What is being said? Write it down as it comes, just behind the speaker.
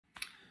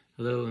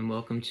Hello and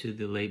welcome to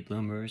the Late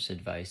Bloomers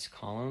Advice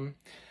Column.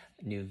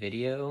 New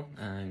video.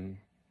 I'm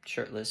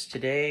shirtless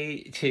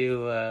today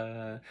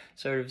to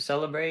sort of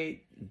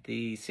celebrate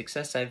the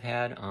success I've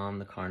had on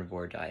the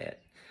carnivore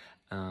diet.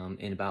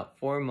 In about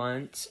 4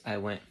 months, I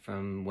went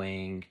from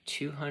weighing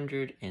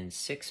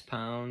 206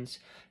 pounds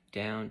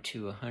down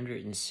to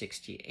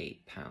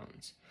 168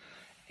 pounds.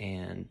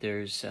 And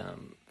there's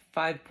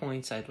 5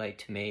 points I'd like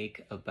to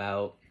make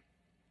about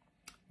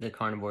the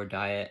carnivore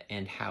diet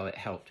and how it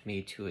helped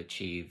me to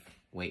achieve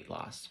weight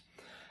loss.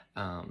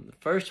 The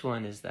first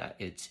one is that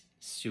it's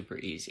super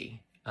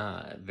easy,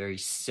 very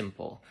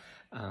simple.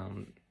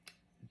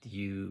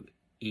 You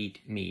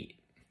eat meat,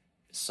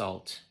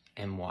 salt,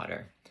 and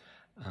water.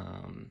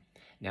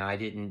 Now I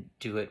didn't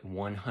do it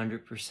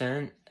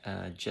 100%,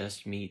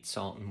 just meat,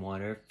 salt, and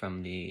water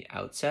from the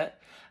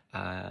outset.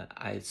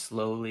 I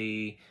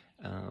slowly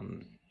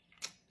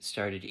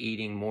started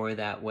eating more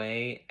that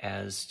way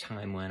as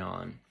time went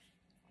on.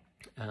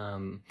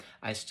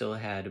 I still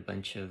had a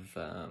bunch of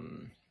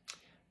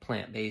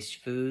plant-based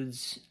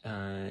foods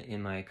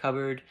in my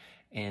cupboard,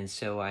 and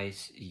so I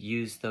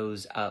used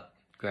those up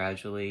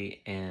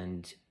gradually,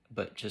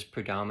 but just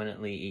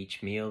predominantly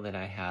each meal that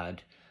I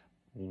had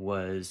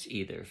was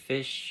either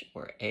fish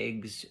or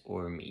eggs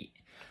or meat,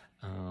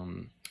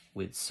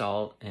 with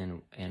salt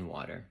and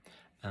water.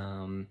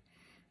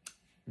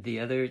 The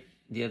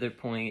other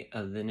point,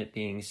 other than it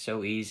being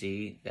so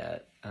easy,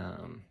 that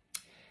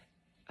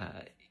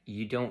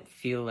you don't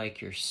feel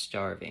like you're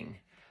starving.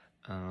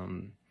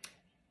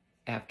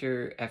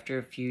 After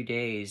a few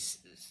days,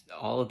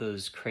 all of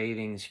those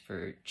cravings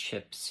for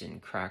chips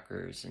and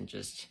crackers and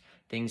just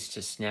things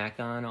to snack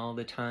on all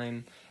the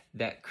time,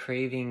 that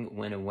craving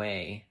went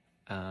away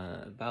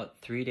about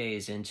 3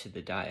 days into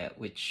the diet,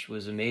 which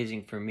was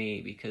amazing for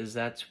me because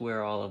that's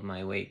where all of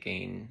my weight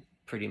gain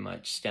pretty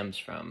much stems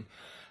from.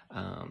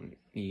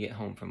 You get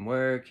home from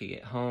work, you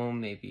get home,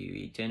 maybe you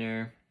eat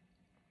dinner,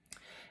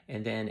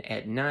 and then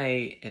at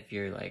night, if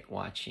you're like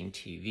watching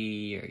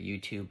TV or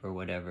YouTube or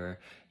whatever,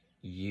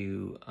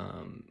 you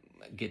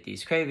get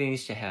these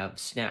cravings to have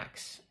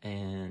snacks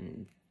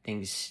and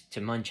things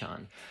to munch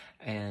on.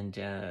 And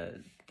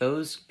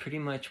those pretty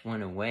much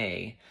went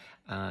away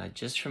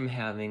just from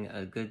having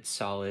a good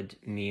solid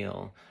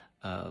meal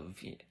of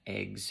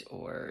eggs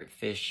or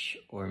fish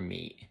or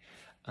meat.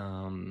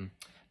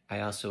 I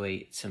also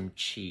ate some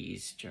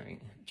cheese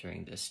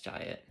during this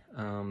diet.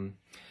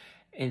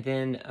 And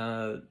then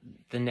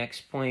the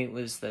next point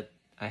was that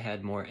I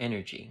had more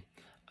energy.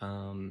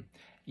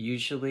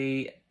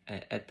 Usually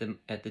at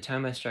the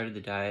time I started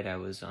the diet, I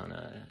was on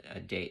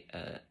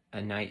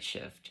a night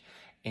shift.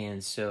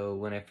 And so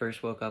when I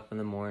first woke up in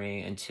the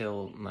morning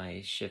until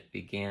my shift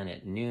began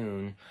at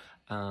noon,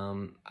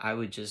 I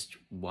would just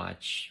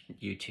watch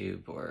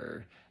YouTube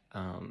or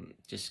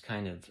just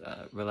kind of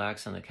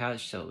relax on the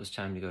couch till it was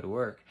time to go to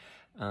work.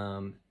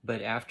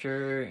 But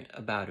after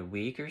about a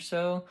week or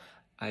so,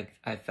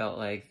 I felt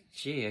like,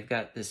 gee, I've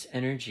got this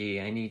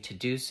energy, I need to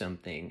do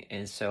something.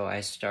 And so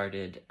I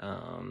started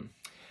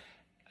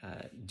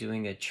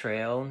doing a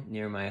trail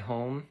near my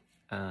home.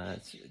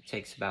 It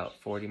takes about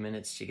 40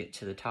 minutes to get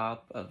to the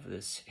top of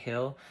this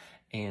hill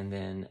and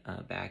then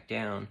back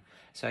down.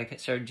 So I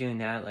started doing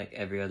that like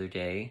every other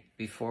day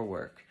before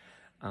work.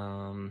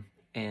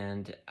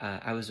 And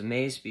I was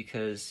amazed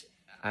because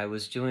I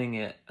was doing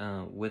it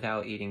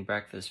without eating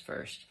breakfast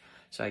first.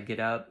 So I'd get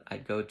up,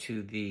 I'd go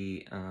to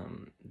the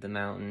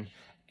mountain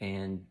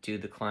and do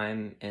the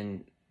climb,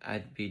 and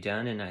I'd be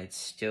done, and I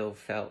still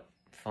felt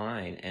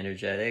fine,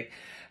 energetic.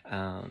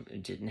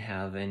 Didn't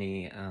have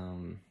any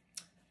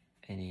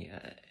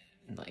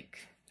like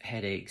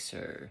headaches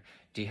or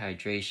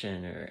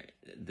dehydration or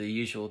the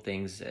usual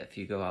things that if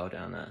you go out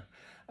on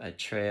a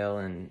trail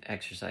and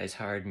exercise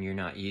hard and you're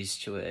not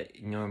used to it,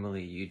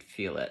 normally you'd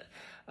feel it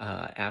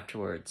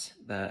afterwards.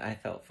 But I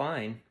felt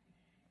fine.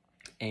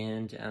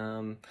 And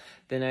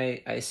then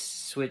I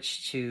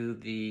switched to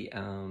the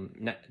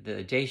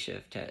day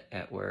shift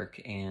at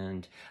work,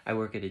 and I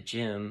work at a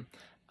gym,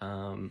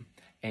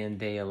 and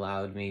they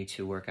allowed me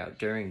to work out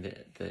during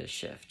the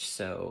shift.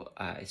 So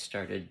I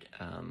started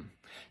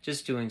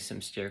just doing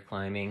some stair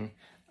climbing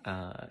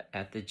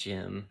at the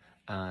gym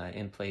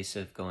in place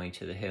of going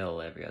to the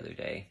hill every other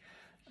day.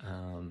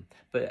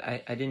 But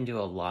I didn't do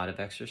a lot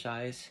of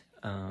exercise,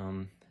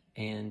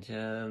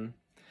 and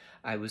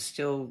I was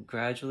still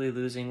gradually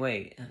losing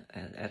weight.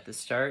 At the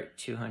start,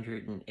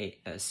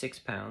 206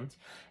 pounds,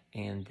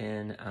 and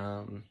then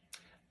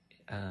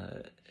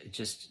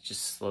just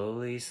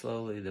slowly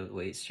the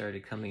weight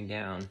started coming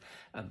down,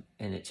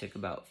 and it took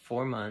about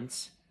 4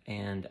 months,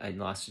 and I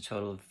lost a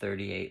total of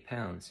 38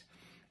 pounds.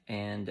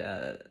 And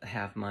a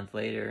half month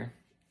later,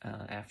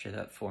 after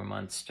that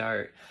 4-month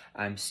start,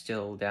 I'm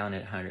still down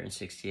at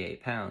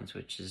 168 pounds,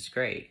 which is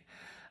great.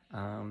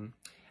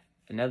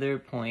 Another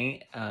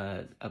point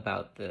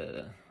about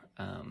the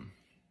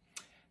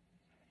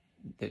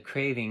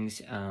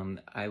cravings,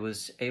 I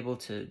was able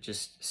to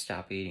just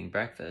stop eating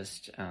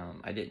breakfast.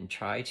 I didn't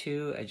try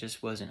to, I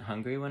just wasn't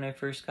hungry when I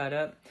first got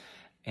up.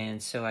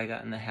 And so I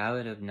got in the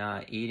habit of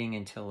not eating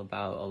until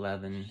about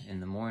 11 in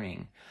the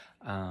morning.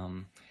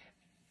 Um,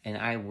 and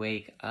I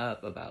wake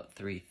up about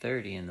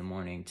 3:30 in the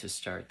morning to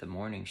start the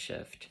morning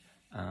shift.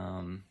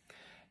 Um,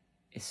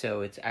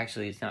 so it's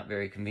not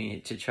very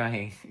convenient to try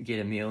and get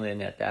a meal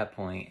in at that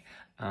point.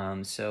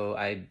 So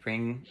I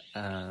bring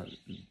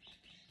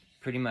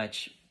pretty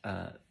much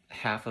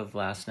half of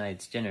last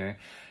night's dinner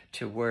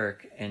to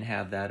work and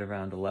have that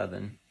around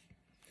 11,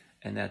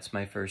 and that's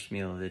my first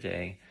meal of the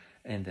day.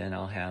 And then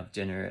I'll have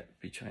dinner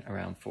between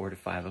around 4 to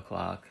 5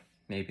 o'clock,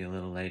 maybe a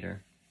little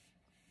later.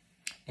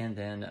 And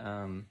then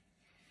I'll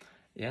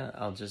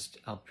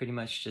pretty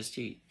much just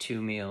eat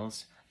 2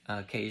 meals.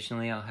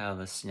 Occasionally I'll have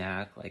a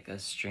snack like a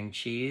string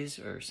cheese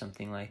or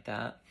something like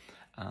that,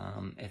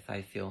 if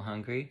I feel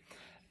hungry.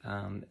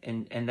 And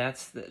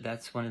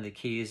that's one of the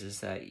keys, is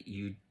that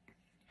you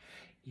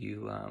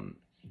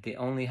the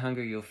only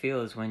hunger you'll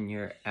feel is when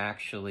you're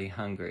actually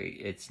hungry.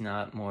 It's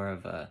not more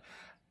of a,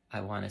 I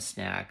want a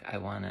snack, I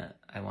want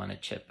a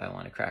chip, I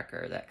want a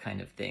cracker, that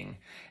kind of thing.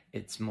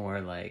 It's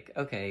more like,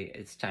 okay,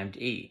 it's time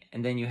to eat.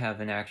 And then you have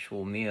an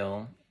actual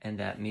meal, and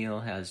that meal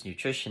has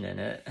nutrition in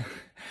it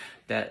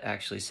that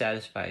actually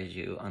satisfies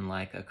you,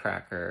 unlike a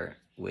cracker,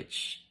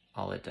 which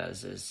all it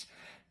does is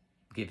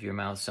give your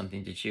mouth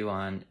something to chew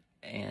on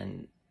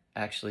and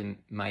actually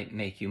might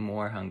make you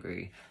more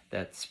hungry.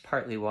 That's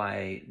partly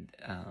why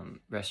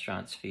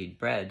restaurants feed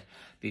bread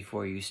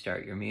before you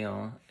start your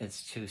meal.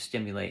 It's to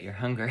stimulate your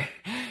hunger.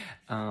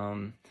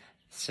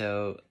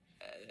 So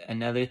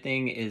another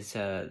thing is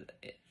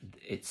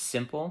it's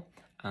simple.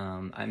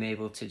 I'm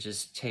able to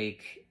just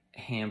take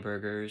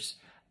hamburgers,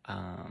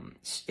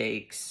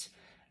 steaks,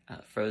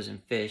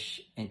 frozen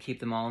fish, and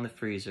keep them all in the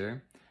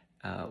freezer.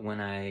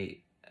 When I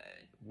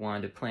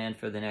want to plan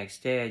for the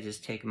next day, I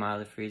just take them out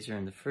of the freezer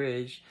in the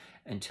fridge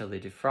until they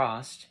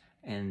defrost,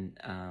 and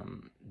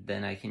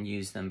then I can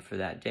use them for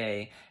that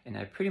day. And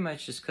I pretty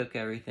much just cook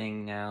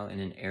everything now in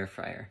an air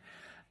fryer.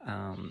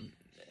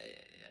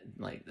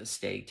 Like the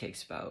steak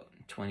takes about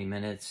 20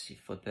 minutes, you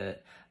flip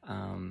it.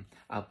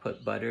 I'll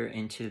put butter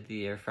into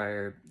the air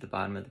fryer, the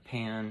bottom of the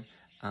pan,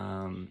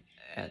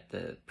 at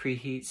the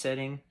preheat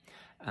setting.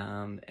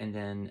 And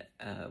then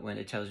when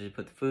it tells you to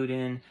put the food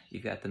in,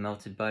 you've got the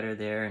melted butter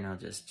there, and I'll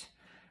just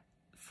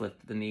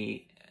flip the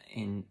meat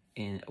in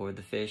or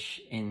the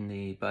fish in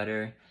the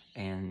butter,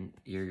 and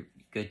you're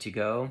good to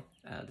go.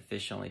 The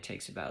fish only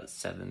takes about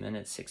 7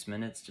 minutes, 6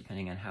 minutes,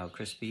 depending on how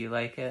crispy you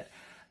like it.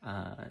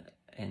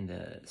 And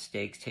the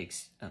steak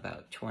takes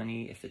about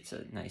 20 if it's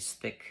a nice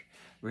thick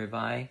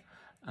ribeye,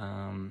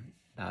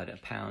 about a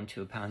pound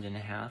to a pound and a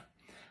half.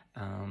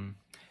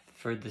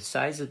 For the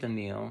size of the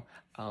meal,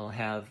 I'll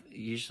have,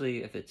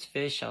 usually if it's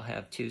fish, I'll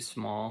have 2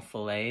 small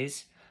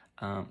fillets.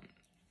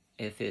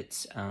 If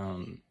it's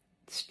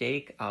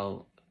steak,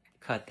 I'll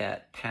cut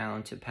that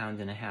pound to pound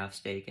and a half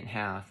steak in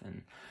half,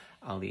 and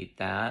I'll eat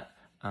that.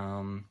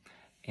 And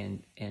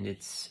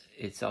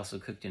it's also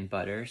cooked in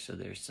butter, so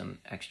there's some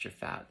extra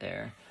fat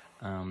there.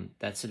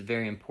 That's a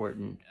very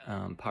important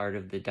part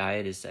of the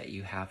diet, is that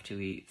you have to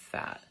eat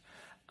fat.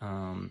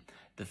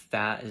 The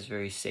fat is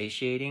very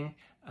satiating,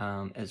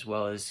 as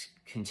well as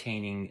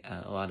containing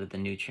a lot of the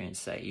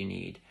nutrients that you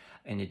need,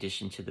 in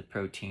addition to the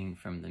protein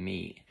from the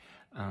meat.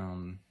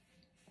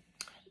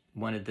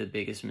 One of the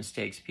biggest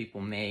mistakes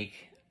people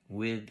make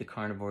with the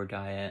carnivore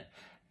diet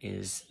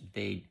is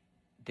they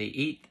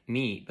eat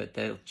meat, but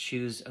they'll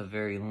choose a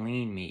very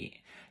lean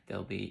meat.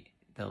 They'll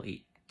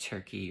eat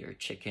turkey or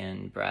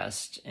chicken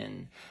breast,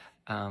 and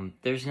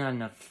there's not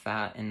enough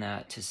fat in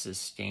that to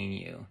sustain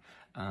you.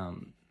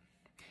 And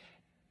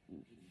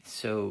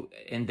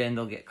then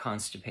they'll get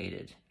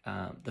constipated.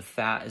 The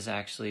fat is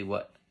actually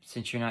what,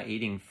 since you're not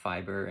eating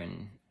fiber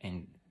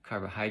and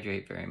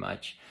carbohydrate very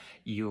much,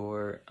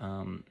 your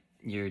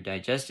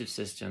digestive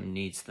system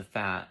needs the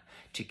fat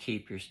to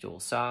keep your stool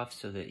soft,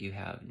 so that you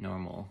have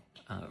normal,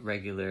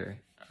 regular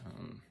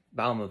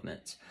bowel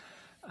movements.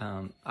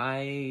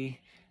 I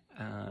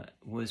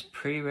was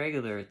pretty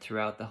regular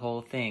throughout the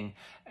whole thing.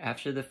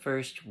 After the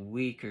first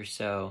week or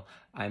so,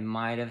 I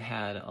might have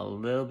had a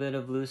little bit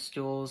of loose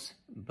stools,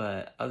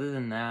 but other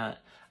than that,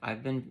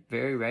 I've been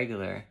very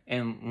regular.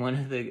 And one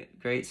of the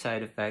great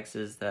side effects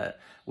is that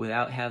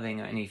without having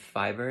any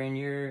fiber in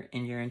your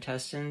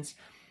intestines,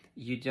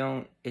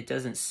 it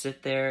doesn't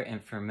sit there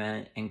and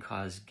ferment and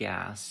cause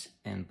gas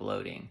and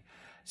bloating.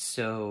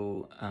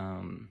 So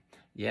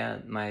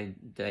my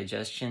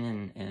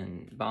digestion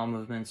and bowel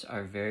movements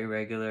are very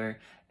regular,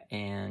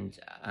 and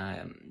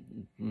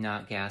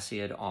not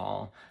gassy at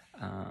all.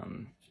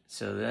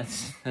 So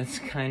that's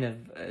kind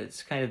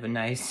of a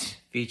nice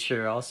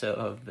feature also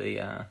of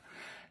the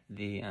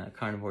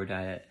carnivore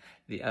diet.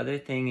 The other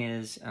thing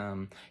is,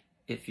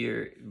 if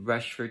you're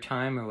rushed for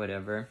time or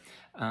whatever,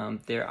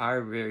 there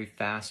are very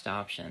fast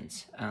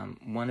options.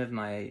 One of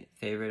my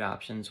favorite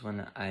options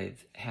when I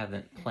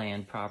haven't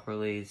planned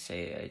properly,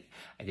 say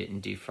I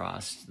didn't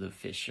defrost the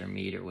fish or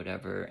meat or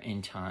whatever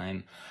in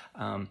time,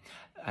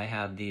 I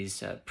have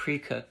these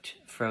pre-cooked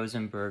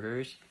frozen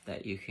burgers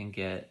that you can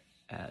get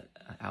at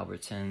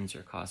Albertsons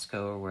or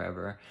Costco or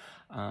wherever.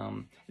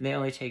 They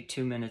only take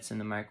 2 minutes in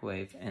the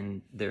microwave,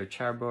 and they're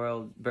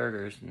charbroiled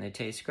burgers, and they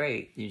taste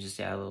great. You just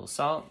add a little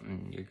salt,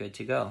 and you're good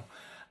to go.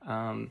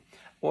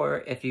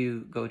 Or if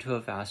you go to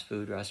a fast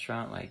food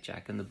restaurant like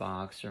Jack in the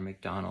Box or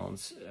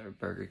McDonald's or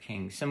Burger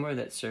King, somewhere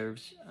that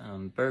serves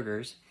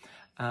burgers,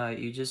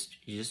 you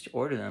just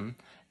order them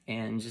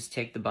and just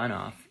take the bun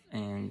off,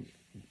 and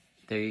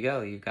there you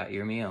go. You've got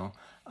your meal.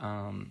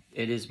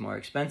 It is more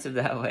expensive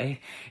that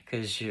way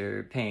because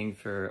you're paying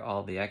for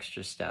all the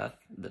extra stuff,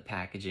 the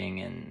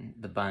packaging and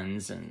the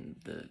buns and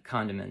the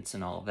condiments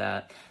and all of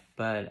that.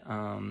 But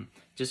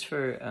just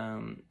for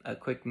a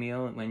quick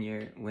meal when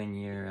you're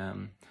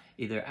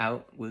either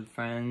out with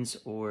friends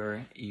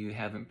or you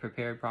haven't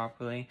prepared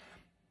properly,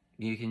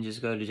 you can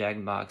just go to Jack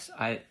in the Box.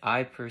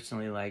 I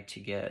personally like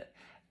to get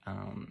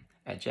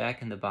at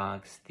Jack in the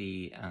Box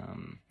the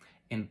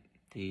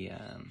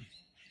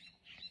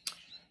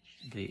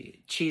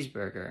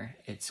cheeseburger.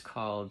 It's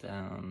called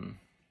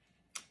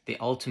the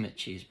Ultimate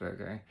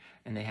Cheeseburger,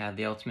 and they have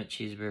the Ultimate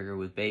Cheeseburger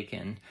with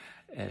bacon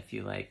if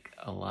you like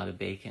a lot of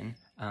bacon.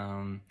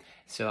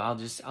 So I'll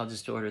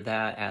just order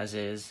that as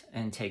is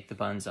and take the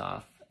buns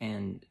off,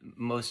 and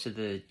most of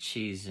the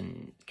cheese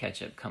and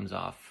ketchup comes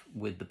off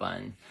with the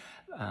bun.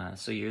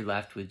 So you're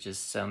left with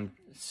just some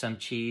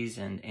cheese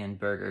and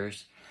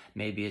burgers,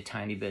 maybe a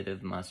tiny bit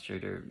of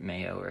mustard or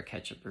mayo or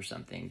ketchup or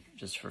something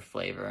just for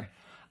flavor.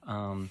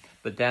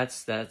 But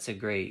that's a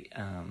great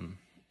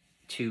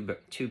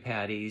two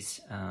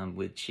patties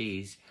with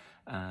cheese.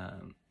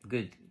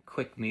 Good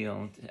quick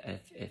meal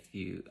if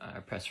you are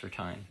pressed for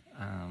time.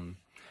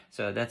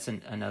 So that's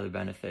another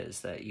benefit,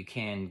 is that you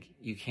can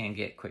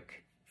get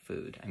quick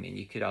food. I mean,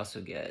 you could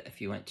also get,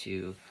 if you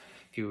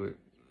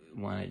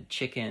wanted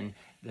chicken,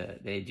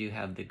 they do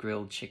have the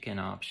grilled chicken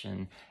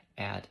option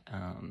at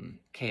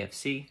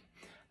KFC.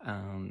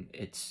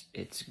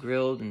 It's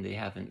grilled, and they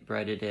haven't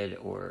breaded it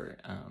or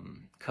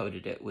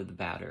coated it with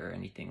batter or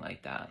anything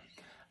like that.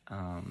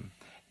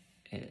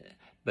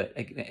 But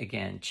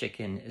again,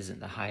 chicken isn't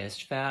the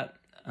highest fat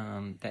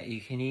that you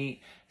can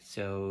eat,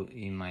 so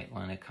you might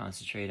want to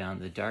concentrate on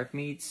the dark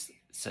meats,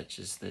 such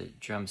as the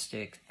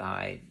drumstick,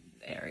 thigh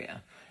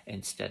area,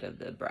 instead of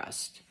the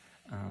breast,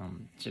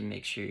 to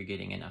make sure you're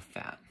getting enough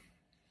fat.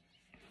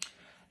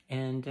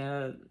 And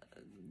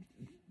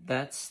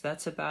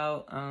that's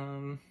about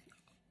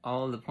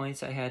all the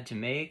points I had to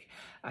make.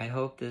 I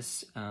hope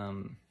this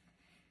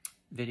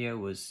video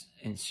was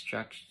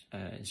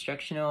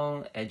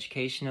instructional,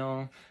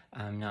 educational.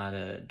 I'm not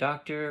a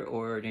doctor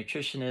or a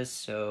nutritionist,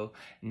 so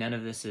none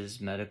of this is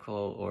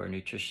medical or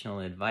nutritional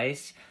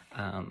advice.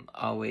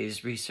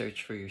 Always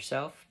research for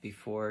yourself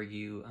before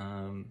you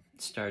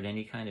start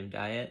any kind of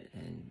diet,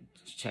 and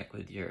check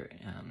with your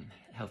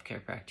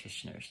healthcare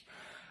practitioners.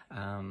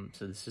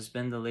 So this has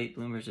been the Late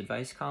Bloomers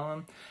Advice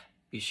Column.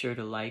 Be sure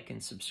to like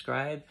and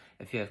subscribe.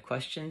 If you have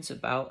questions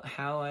about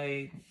how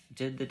I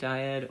did the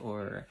diet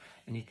or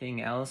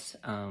anything else,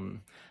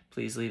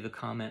 please leave a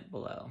comment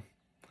below.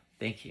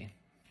 Thank you.